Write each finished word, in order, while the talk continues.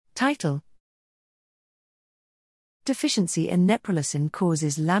Title: Deficiency in neprilysin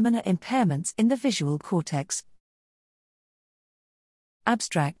causes laminar impairments in the visual cortex.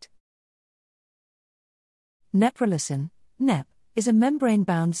 Abstract: Neprilysin, NEP, is a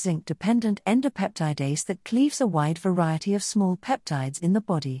membrane-bound zinc-dependent endopeptidase that cleaves a wide variety of small peptides in the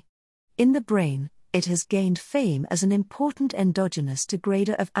body. In the brain, it has gained fame as an important endogenous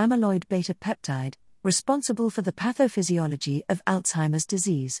degrader of amyloid beta peptide, responsible for the pathophysiology of Alzheimer's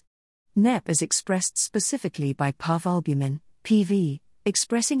disease. NEP is expressed specifically by parvalbumin, PV,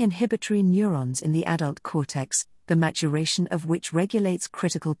 expressing inhibitory neurons in the adult cortex, the maturation of which regulates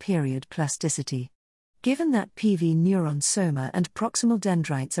critical period plasticity. Given that PV neuron soma and proximal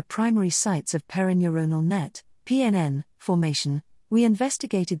dendrites are primary sites of perineuronal net (PNN) formation, we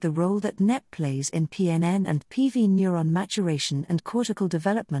investigated the role that NEP plays in PNN and PV neuron maturation and cortical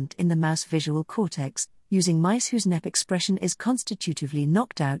development in the mouse visual cortex, using mice whose NEP expression is constitutively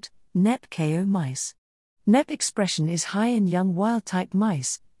knocked out, NEP-KO mice. NEP expression is high in young wild-type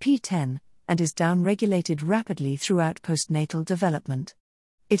mice, P10, and is downregulated rapidly throughout postnatal development.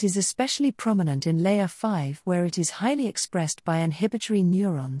 It is especially prominent in layer 5, where it is highly expressed by inhibitory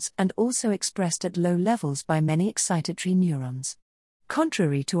neurons and also expressed at low levels by many excitatory neurons.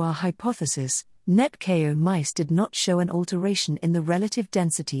 Contrary to our hypothesis, NEP-KO mice did not show an alteration in the relative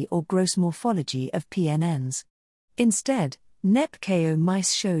density or gross morphology of PNNs. Instead, NEP-KO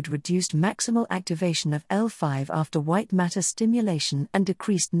mice showed reduced maximal activation of L5 after white matter stimulation and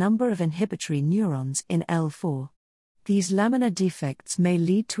decreased number of inhibitory neurons in L4. These laminar defects may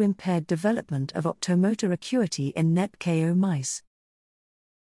lead to impaired development of optomotor acuity in NEP-KO mice.